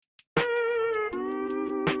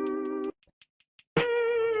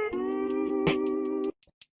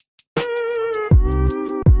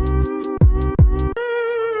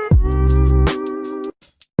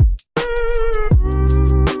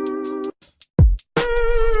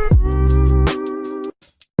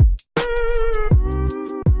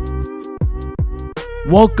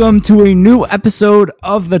Welcome to a new episode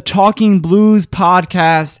of the Talking Blues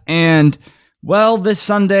podcast. And, well, this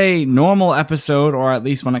Sunday normal episode, or at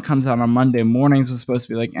least when it comes out on Monday mornings, was supposed to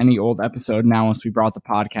be like any old episode. Now, once we brought the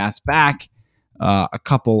podcast back a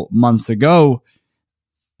couple months ago,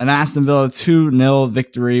 an Aston Villa 2-0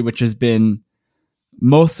 victory, which has been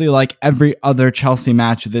mostly like every other Chelsea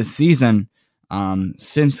match this season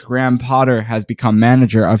since Graham Potter has become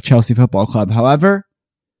manager of Chelsea Football Club. However,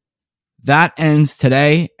 that ends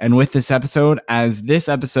today, and with this episode, as this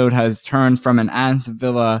episode has turned from an Aston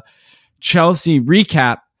Villa Chelsea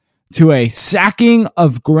recap to a sacking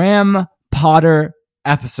of Graham Potter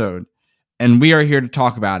episode, and we are here to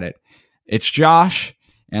talk about it. It's Josh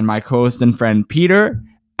and my co-host and friend Peter.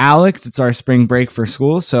 Alex, it's our spring break for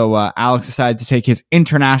school, so Alex decided to take his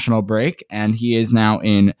international break, and he is now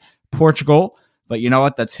in Portugal. But you know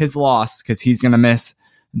what? That's his loss, because he's going to miss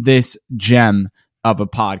this gem of a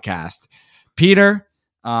podcast. Peter,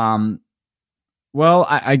 I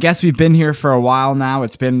guess we've been here for a while now.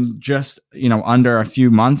 It's been just, under a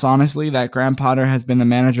few months, honestly, that Graham Potter has been the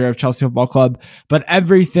manager of Chelsea Football Club. But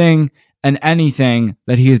everything and anything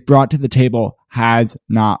that he has brought to the table has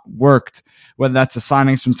not worked. Whether that's the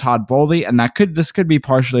signings from Todd Bowley, and this could be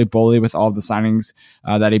partially Bowley with all the signings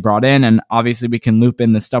that he brought in, and obviously we can loop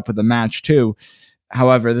in the stuff with the match too.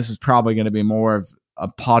 However, this is probably going to be more of a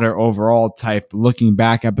Potter overall type looking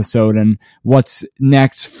back episode and what's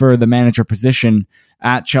next for the manager position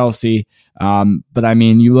at Chelsea. But I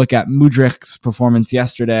mean, you look at Mudryk's performance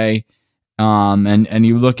yesterday, and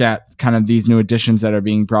you look at kind of these new additions that are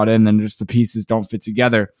being brought in, and just the pieces don't fit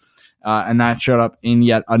together. And that showed up in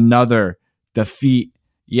yet another defeat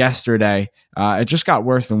yesterday. It just got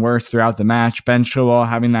worse and worse throughout the match. Ben Chilwell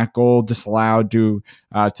having that goal disallowed due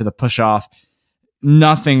to the push-off.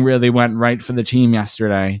 Nothing really went right for the team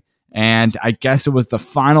yesterday, and I guess it was the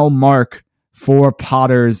final mark for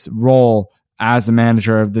Potter's role as a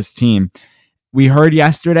manager of this team. We heard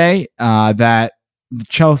yesterday that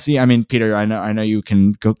Chelsea, Peter, I know you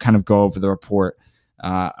can go over the report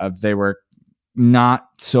of they were not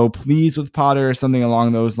so pleased with Potter or something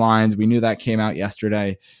along those lines. We knew that came out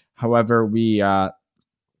yesterday. However,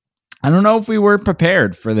 I don't know if we were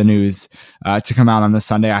prepared for the news to come out on the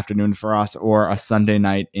Sunday afternoon for us or a Sunday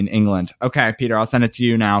night in England. Okay, Peter, I'll send it to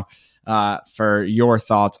you now for your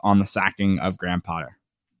thoughts on the sacking of Graham Potter.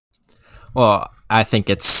 Well, I think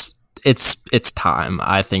it's time.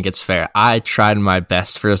 I think it's fair. I tried my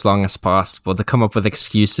best for as long as possible to come up with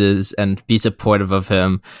excuses and be supportive of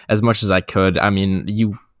him as much as I could.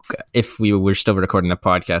 If we were still recording the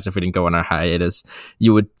podcast, if we didn't go on our hiatus,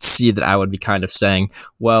 you would see that I would be kind of saying,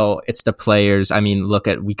 well, it's the players.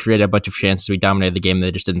 We created a bunch of chances. We dominated the game.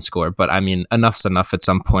 They just didn't score. But enough's enough at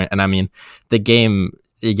some point. And the game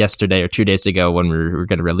yesterday or 2 days ago when we were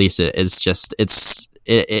going to release it is just,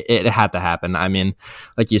 it had to happen.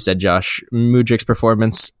 Like you said, Josh, Mudryk's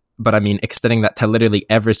performance, but extending that to literally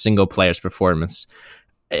every single player's performance.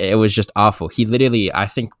 It was just awful. I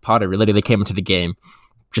think Potter literally came into the game,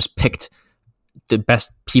 just picked the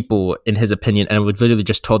best people in his opinion, and we literally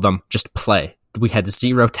just told them, just play. We had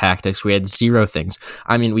zero tactics. We had zero things.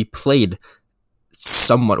 We played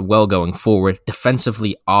somewhat well going forward.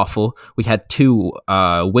 Defensively awful. We had two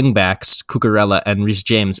wing backs, Cucurella and Reece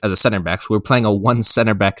James, as a center backs. We were playing a one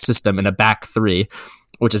center back system in a back three,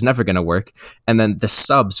 which is never going to work. And then the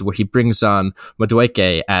subs where he brings on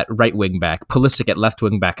Madueke at right wing back, Pulisic at left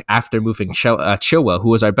wing back after moving Chilwell, who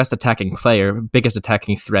was our best attacking player, biggest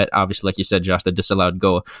attacking threat, obviously, like you said, Josh, the disallowed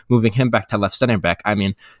goal, moving him back to left center back.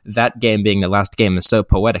 That game being the last game is so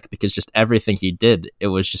poetic because just everything he did, it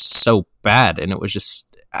was just so bad. And it was just,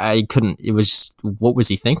 what was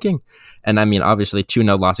he thinking? And obviously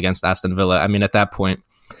 2-0 loss against Aston Villa. At that point,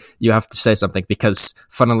 you have to say something because,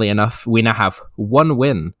 funnily enough, we now have one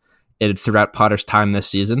win throughout Potter's time this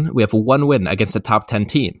season. We have one win against a top 10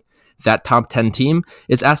 team. That top 10 team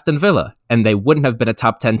is Aston Villa, and they wouldn't have been a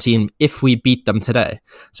top 10 team if we beat them today.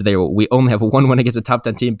 So we only have one win against a top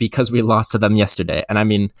 10 team because we lost to them yesterday.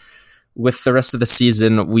 And with the rest of the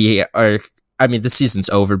season, the season's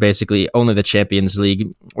over, basically. Only the Champions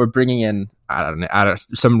League. We're bringing in,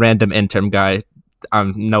 some random interim guy.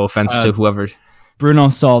 No offense to whoever. Bruno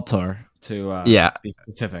Saltor, to be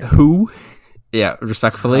specific. Who? Yeah,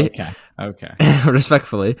 respectfully. Okay.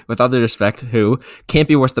 Respectfully, with all due respect, who can't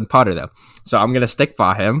be worse than Potter, though. So I'm going to stick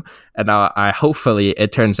by him, and I hopefully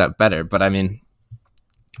it turns out better. But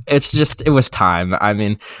it was time.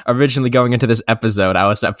 Originally going into this episode, I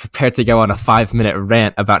was prepared to go on a 5-minute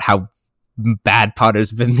rant about how bad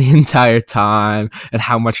Potter's been the entire time and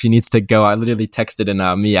how much he needs to go. I literally texted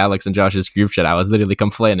in me, Alex, and Josh's group chat. I was literally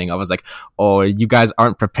complaining. I was like, oh, you guys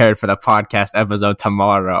aren't prepared for the podcast episode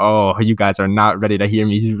tomorrow. Oh, you guys are not ready to hear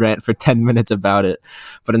me rant for 10 minutes about it.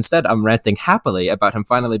 But instead, I'm ranting happily about him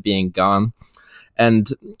finally being gone. And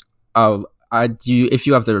do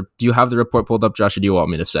you have the report pulled up, Josh, or do you want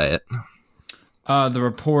me to say it? The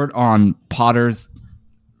report on Potter's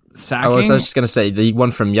sacking? I was just going to say the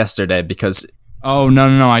one from yesterday because... Oh,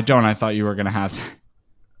 no, I don't. I thought you were going to have...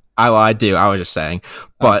 I do. I was just saying.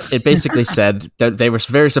 But it basically said that they were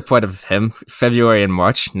very supportive of him February and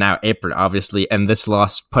March, now April, obviously, and this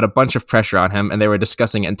loss put a bunch of pressure on him, and they were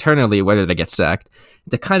discussing internally whether to get sacked.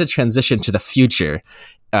 To kind of transition to the future,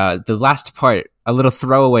 the last part, a little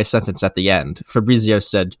throwaway sentence at the end, Fabrizio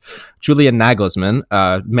said, Julian Nagelsmann,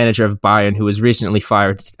 manager of Bayern, who was recently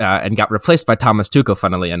fired and got replaced by Thomas Tuchel,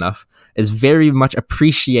 funnily enough, is very much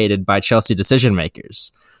appreciated by Chelsea decision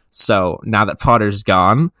makers. So now that Potter's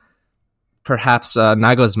gone, perhaps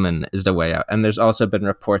Nagelsmann is the way out. And there's also been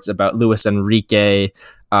reports about Luis Enrique,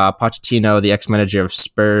 Pochettino, the ex-manager of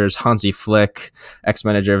Spurs, Hansi Flick,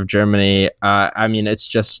 ex-manager of Germany. I mean, it's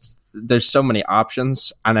just... There's so many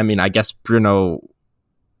options, and I mean, I guess Bruno,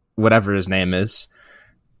 whatever his name is.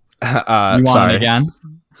 You want it again?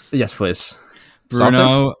 Yes, please.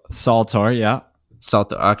 Bruno Saltor, yeah.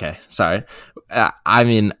 Saltor. Okay, sorry. I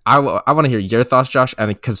mean, I want to hear your thoughts, Josh, and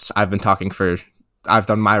because I've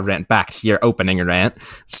done my rant back to your opening rant.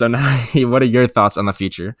 So now, what are your thoughts on the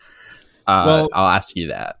future? I'll ask you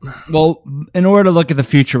that. Well, in order to look at the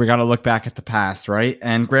future, we got to look back at the past, right?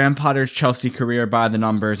 And Graham Potter's Chelsea career, by the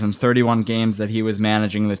numbers, in 31 games that he was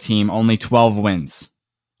managing the team, only 12 wins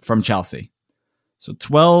from Chelsea. So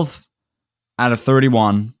 12 out of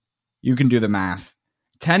 31, you can do the math.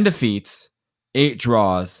 10 defeats, 8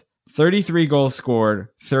 draws, 33 goals scored,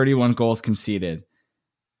 31 goals conceded.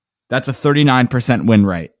 That's a 39% win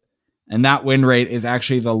rate. And that win rate is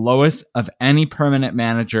actually the lowest of any permanent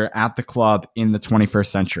manager at the club in the 21st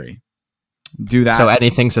century. Do that. So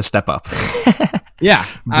anything's a step up. Yeah.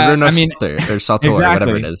 Bruno or Saltor, exactly.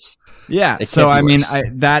 Whatever it is. Yeah. So, I mean,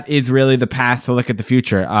 that is really the path to look at the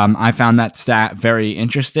future. I found that stat very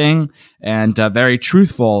interesting and very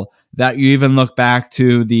truthful, that you even look back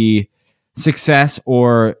to the success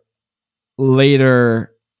or later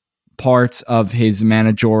parts of his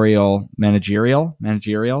managerial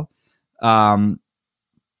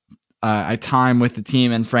time with the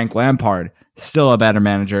team, and Frank Lampard, still a better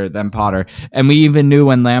manager than Potter. And we even knew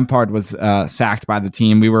when Lampard was sacked by the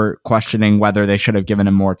team, we were questioning whether they should have given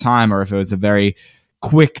him more time or if it was a very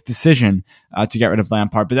quick decision to get rid of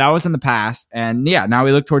Lampard. But that was in the past. And yeah, now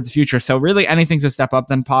we look towards the future. So really anything's a step up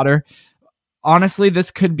than Potter. Honestly,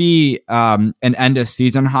 this could be an end of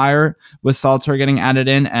season hire with Salter getting added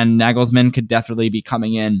in, and Nagelsmann could definitely be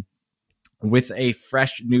coming in with a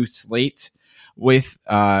fresh new slate with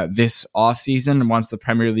this offseason once the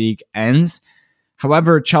Premier League ends.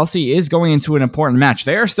 However, Chelsea is going into an important match.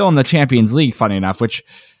 They are still in the Champions League, funny enough, which,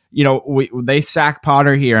 you know, they sack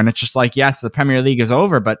Potter here, and it's just like, yes, the Premier League is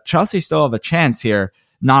over, but Chelsea still have a chance here.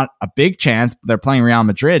 Not a big chance. They're playing Real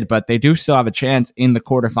Madrid, but they do still have a chance in the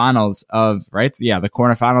quarterfinals of, right? Yeah, the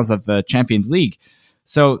quarterfinals of the Champions League.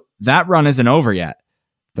 So that run isn't over yet.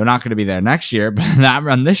 They're not going to be there next year, but that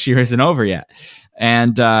run this year isn't over yet.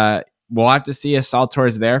 And we'll have to see if Saltor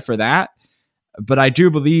is there for that. But I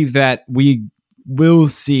do believe that we will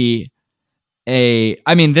see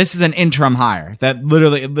this is an interim hire that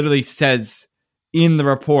literally says in the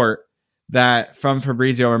report that from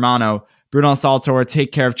Fabrizio Romano, Bruno Saltor will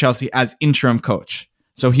take care of Chelsea as interim coach.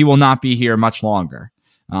 So he will not be here much longer.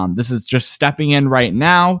 This is just stepping in right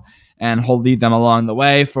now, and he'll lead them along the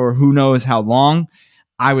way for who knows how long.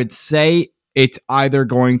 I would say it's either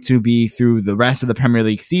going to be through the rest of the Premier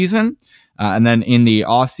League season, and then in the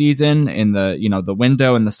off season, in the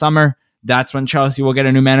window in the summer, that's when Chelsea will get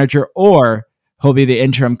a new manager, or he'll be the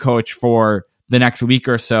interim coach for the next week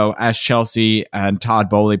or so, as Chelsea and Todd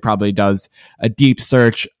Bowley probably does a deep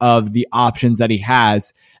search of the options that he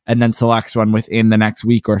has and then selects one within the next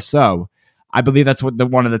week or so. I believe that's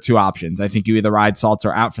one of the two options. I think you either ride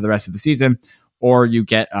Salter out for the rest of the season, or you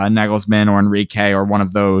get Nagelsmann or Enrique or one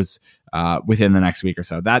of those within the next week or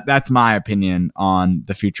so. That's my opinion on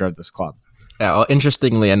the future of this club. Yeah, well,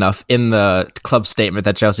 interestingly enough, in the club statement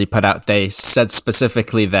that Chelsea put out, they said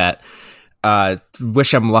specifically that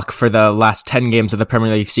wish him luck for the last 10 games of the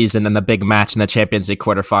Premier League season and the big match in the Champions League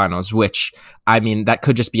quarterfinals, which, I mean, that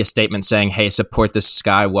could just be a statement saying, hey, support this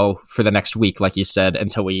guy well for the next week, like you said,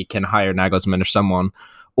 until we can hire Nagelsmann or someone.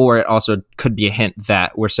 Or it also could be a hint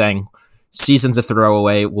that we're saying, season's a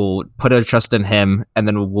throwaway. We'll put our trust in him, and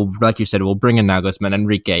then we'll, like you said, we'll bring in Nagelsmann,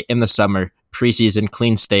 Enrique in the summer, preseason,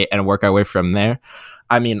 clean state, and work our way from there.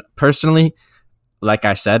 I mean, personally, like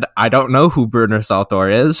I said, I don't know who Bruno Saltor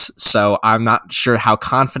is, so I'm not sure how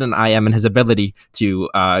confident I am in his ability to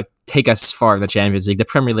take us far in the Champions League. The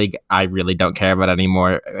Premier League, I really don't care about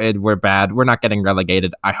anymore. We're bad. We're not getting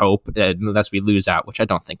relegated, I hope, unless we lose out, which I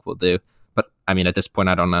don't think we'll do. But, I mean, at this point,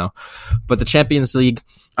 I don't know. But the Champions League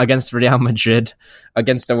against Real Madrid,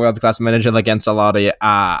 against a world-class manager like Ancelotti,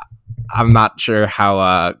 I'm not sure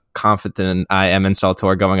how confident I am in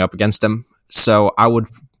Saltor going up against him. So I would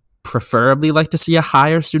preferably like to see a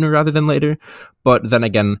hire sooner rather than later. But then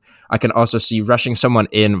again, I can also see rushing someone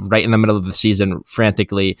in right in the middle of the season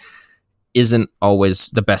frantically isn't always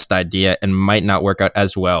the best idea and might not work out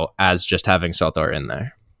as well as just having Saltor in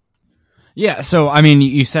there. Yeah, so, I mean,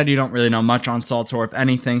 you said you don't really know much on Saltor, if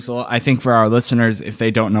anything, so I think for our listeners, if they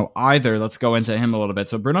don't know either, let's go into him a little bit.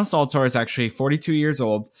 So Bruno Saltor is actually 42 years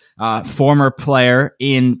old, former player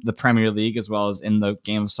in the Premier League as well as in the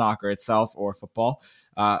game of soccer itself or football.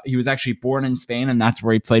 He was actually born in Spain, and that's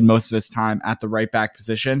where he played most of his time at the right back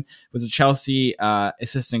position. Was a Chelsea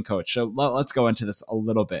assistant coach. So let's go into this a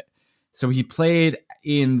little bit. So he played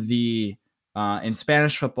in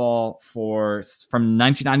Spanish football from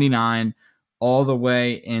 1999 all the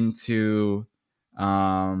way into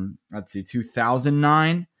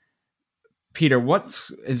 2009. Peter,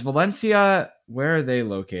 is Valencia? Where are they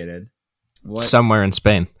located? Somewhere in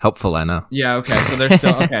Spain. Helpful, I know. Yeah. Okay. So they're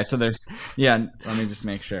still okay. So there's Let me just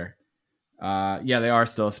make sure. They are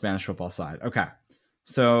still a Spanish football side. Okay.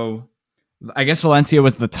 So I guess Valencia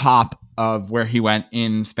was the top of where he went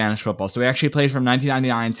in Spanish football. So he actually played from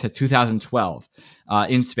 1999 to 2012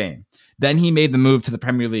 in Spain. Then he made the move to the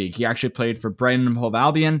Premier League. He actually played for Brighton and Hove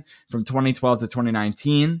Albion from 2012 to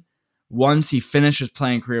 2019. Once he finished his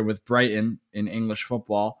playing career with Brighton in English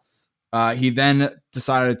football, he then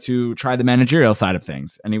decided to try the managerial side of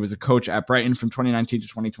things. And he was a coach at Brighton from 2019 to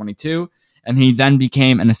 2022. And he then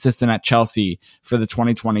became an assistant at Chelsea for the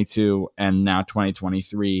 2022 and now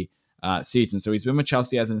 2023 season. So he's been with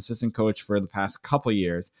Chelsea as an assistant coach for the past couple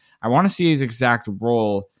years. I want to see his exact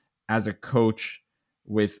role as a coach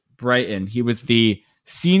with Brighton. He was the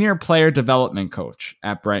senior player development coach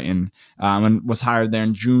at Brighton and was hired there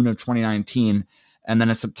in June of 2019. And then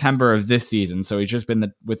in September of this season. So he's just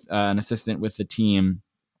been with an assistant with the team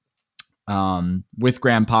with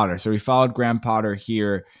Graham Potter. So he followed Graham Potter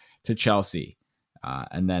here to Chelsea.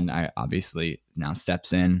 And then I obviously now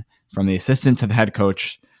steps in from the assistant to the head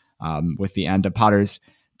coach with the end of Potter's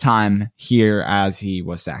time here as he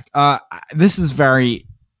was sacked. This is very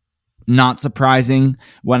not surprising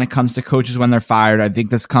when it comes to coaches when they're fired. I think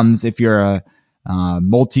this comes if you're a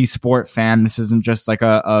multi-sport fan. This isn't just like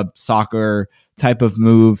a soccer type of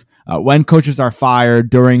move. When coaches are fired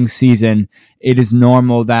during season, it is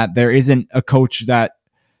normal that there isn't a coach that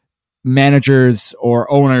managers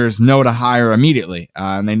or owners know to hire immediately.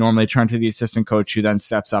 And they normally turn to the assistant coach who then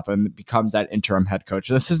steps up and becomes that interim head coach.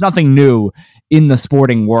 This is nothing new in the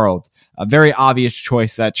sporting world. A very obvious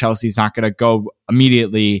choice that Chelsea's not going to go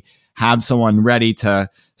immediately have someone ready to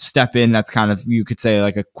step in. That's kind of, you could say,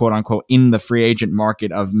 like a quote unquote in the free agent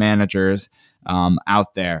market of managers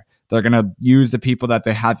out there. They're going to use the people that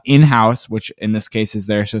they have in-house, which in this case is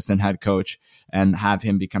their assistant head coach, and have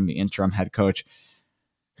him become the interim head coach.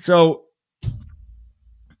 So,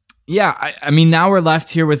 yeah, I mean, now we're left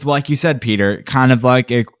here with, like you said, Peter, kind of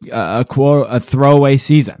like a throwaway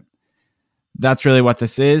season. That's really what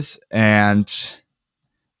this is, and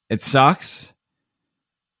it sucks.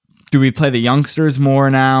 Do we play the youngsters more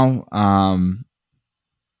now?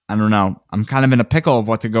 I don't know. I'm kind of in a pickle of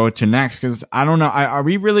what to go to next because I don't know. Are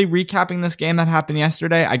we really recapping this game that happened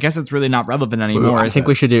yesterday? I guess it's really not relevant anymore. I think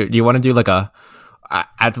we should do you want to do like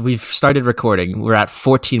we've started recording. We're at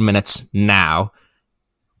 14 minutes now.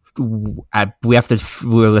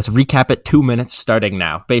 Let's recap it 2 minutes starting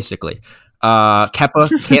now, basically.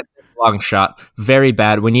 Kepa can't long shot. Very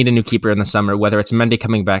bad. We need a new keeper in the summer, whether it's Mendy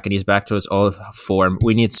coming back and he's back to his old form.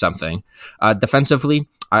 We need something. Defensively,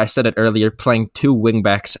 I said it earlier, playing two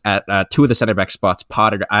wingbacks at two of the center back spots.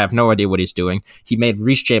 Potter, I have no idea what he's doing. He made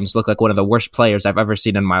Reece James look like one of the worst players I've ever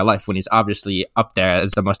seen in my life when he's obviously up there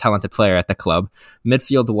as the most talented player at the club.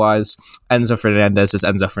 Midfield-wise, Enzo Fernandez is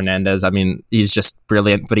Enzo Fernandez. I mean, he's just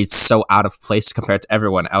brilliant, but he's so out of place compared to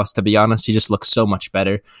everyone else, to be honest. He just looks so much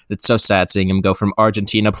better. It's so sad seeing him go from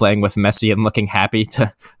Argentina playing with Messi and looking happy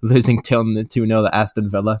to losing 2-0 to Aston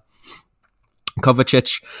Villa.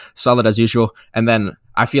 Kovacic, solid as usual. And then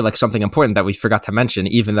I feel like something important that we forgot to mention,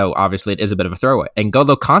 even though obviously it is a bit of a throwaway.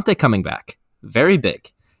 N'Golo Kante coming back. Very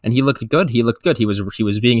big. and he looked good. He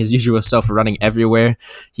was being his usual self, running everywhere.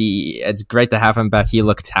 It's great to have him back. He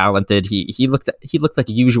looked talented. He looked like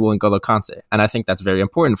a usual N'Golo Kante, and I think that's very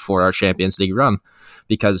important for our Champions League run,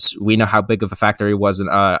 because we know how big of a factor he was in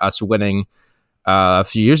us winning a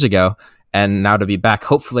few years ago, and now to be back,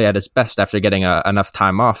 hopefully at his best after getting enough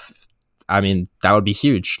time off. I mean, that would be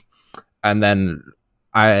huge. And then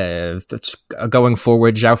going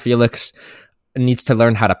forward, João Felix needs to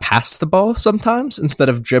learn how to pass the ball sometimes instead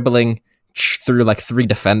of dribbling through like 3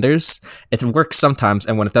 defenders. It works sometimes,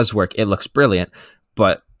 and when it does work, it looks brilliant,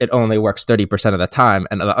 but it only works 30% of the time,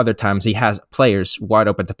 and the other times he has players wide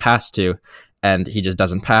open to pass to, and he just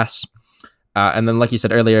doesn't pass. And then, like you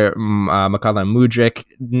said earlier, Mykhailo Mudryk,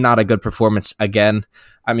 not a good performance again.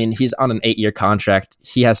 I mean, he's on an 8-year contract.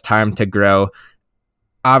 He has time to grow.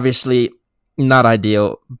 Obviously, not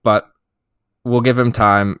ideal, but we'll give him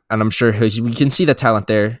time, and I'm sure we can see the talent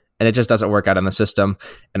there, and it just doesn't work out in the system.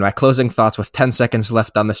 And my closing thoughts with 10 seconds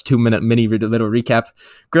left on this 2-minute mini little recap,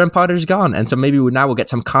 Graham Potter's gone, and so maybe now we'll get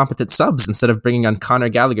some competent subs instead of bringing on Conor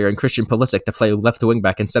Gallagher and Christian Pulisic to play left wing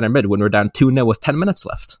back and center mid when we're down 2-0 with 10 minutes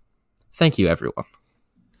left. Thank you, everyone.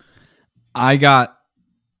 I got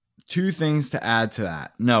 2 things to add to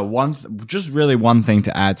that. No, just really one thing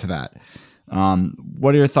to add to that.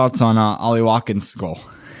 What are your thoughts on Ollie Watkins' goal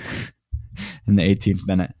in the 18th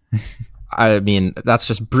minute? I mean, that's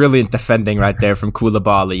just brilliant defending right there from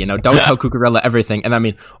Koulibaly. You know, don't tell Cucurella everything. And I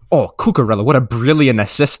mean, Cucurella, what a brilliant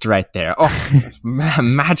assist right there.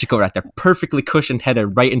 Magical right there. Perfectly cushioned header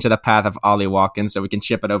right into the path of Ollie Watkins so we can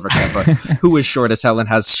chip it over Kepa, who is short as hell and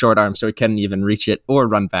has short arms so he couldn't even reach it or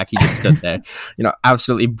run back. He just stood there. You know,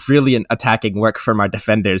 absolutely brilliant attacking work from our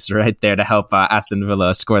defenders right there to help Aston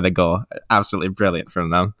Villa score the goal. Absolutely brilliant from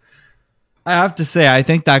them. I have to say, I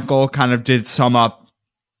think that goal kind of did sum up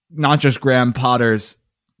not just Graham Potter's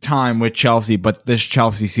time with Chelsea, but this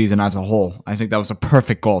Chelsea season as a whole. I think that was a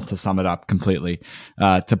perfect goal to sum it up completely,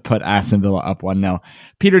 to put Aston Villa up 1-0.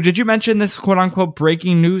 Peter, did you mention this quote-unquote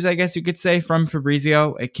breaking news, I guess you could say, from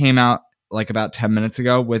Fabrizio? It came out like about 10 minutes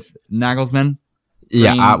ago with Nagelsmann.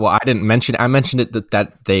 Yeah, I didn't mention it. I mentioned it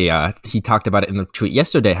that he talked about it in the tweet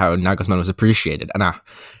yesterday, how Nagelsmann was appreciated. And I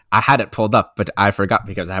had it pulled up, but I forgot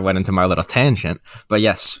because I went into my little tangent. But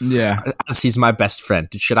yes, yeah, he's my best friend.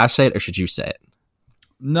 Should I say it or should you say it?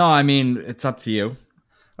 No, I mean, it's up to you.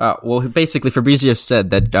 Well, basically, Fabrizio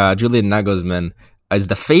said that Julian Nagelsmann is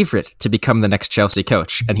the favorite to become the next Chelsea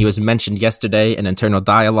coach. And he was mentioned yesterday in internal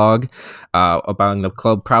dialogue about the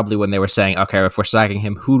club, probably when they were saying, okay, if we're sacking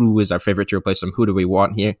him, who is our favorite to replace him? Who do we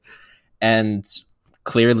want here? And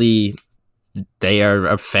clearly they are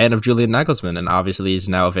a fan of Julian Nagelsmann, and obviously he's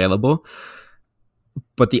now available.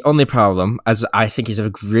 But the only problem, as I think he's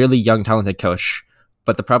a really young, talented coach,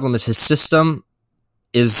 but the problem is his system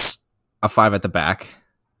is a 5 at the back,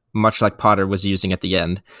 much like Potter was using at the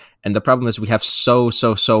end. And the problem is we have so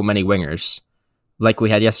many wingers. Like we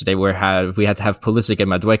had yesterday, where we had to have Pulisic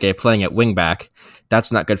and Madueke playing at wing back.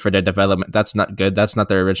 That's not good for their development. That's not good. That's not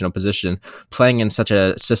their original position. Playing in such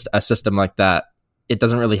a system like that, it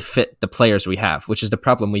doesn't really fit the players we have, which is the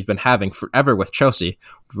problem we've been having forever with Chelsea,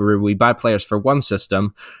 where we buy players for one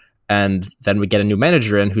system and then we get a new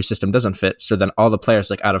manager in whose system doesn't fit. So then all the players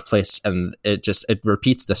like out of place, and it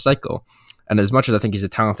repeats the cycle. And as much as I think he's a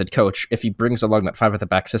talented coach, if he brings along that 5 at the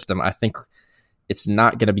back system, I think it's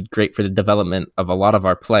not going to be great for the development of a lot of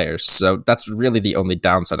our players. So that's really the only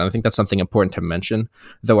downside. And I think that's something important to mention,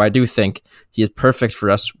 though I do think he is perfect for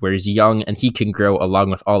us where he's young and he can grow along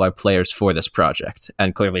with all our players for this project.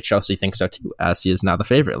 And clearly Chelsea thinks so too, as he is now the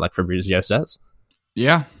favorite, like Fabrizio says.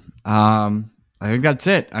 Yeah. I think that's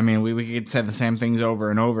it. I mean, we could say the same things over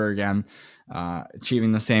and over again,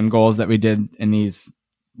 achieving the same goals that we did in these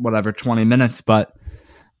 20 minutes, but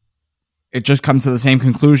it just comes to the same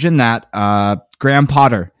conclusion that Graham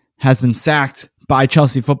Potter has been sacked by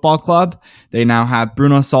Chelsea Football Club. They now have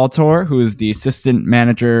Bruno Saltor, who is the assistant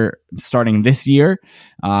manager starting this year,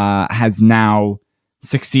 has now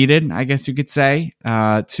succeeded, I guess you could say,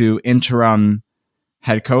 to interim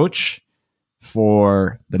head coach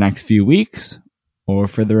for the next few weeks or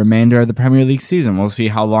for the remainder of the Premier League season. We'll see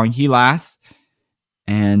how long he lasts.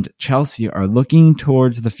 And Chelsea are looking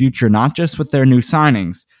towards the future, not just with their new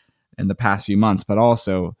signings in the past few months, but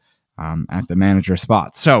also at the manager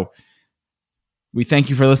spot. So we thank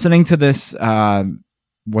you for listening to this,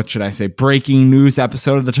 breaking news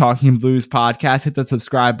episode of the Talking Blues podcast. Hit the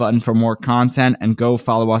subscribe button for more content and go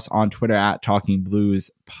follow us on Twitter at Talking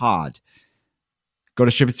Blues Pod. Go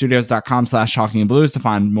to shipitstudios.com/talkingblues to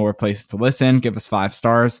find more places to listen. Give us 5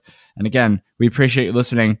 stars. And again, we appreciate you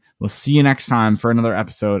listening. We'll see you next time for another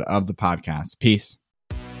episode of the podcast. Peace.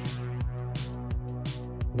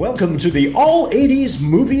 Welcome to the All 80s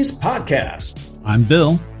Movies Podcast. I'm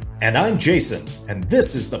Bill. And I'm Jason. And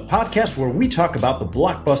this is the podcast where we talk about the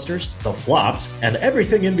blockbusters, the flops, and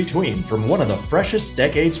everything in between from one of the freshest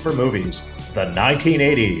decades for movies, the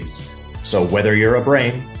 1980s. So whether you're a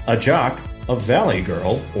brain, a jock, a valley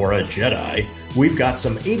girl, or a Jedi, we've got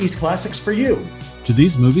some 80s classics for you. Do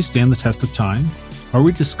these movies stand the test of time? Are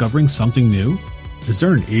we discovering something new? Is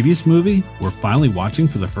there an 80s movie we're finally watching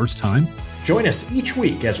for the first time? Join us each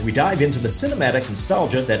week as we dive into the cinematic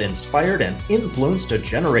nostalgia that inspired and influenced a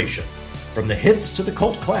generation. From the hits to the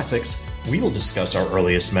cult classics, we'll discuss our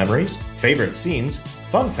earliest memories, favorite scenes,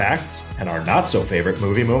 fun facts, and our not-so-favorite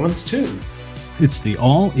movie moments too. It's the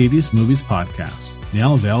All 80s Movies Podcast,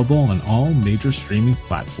 now available on all major streaming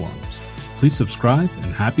platforms. Please subscribe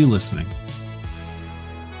and happy listening.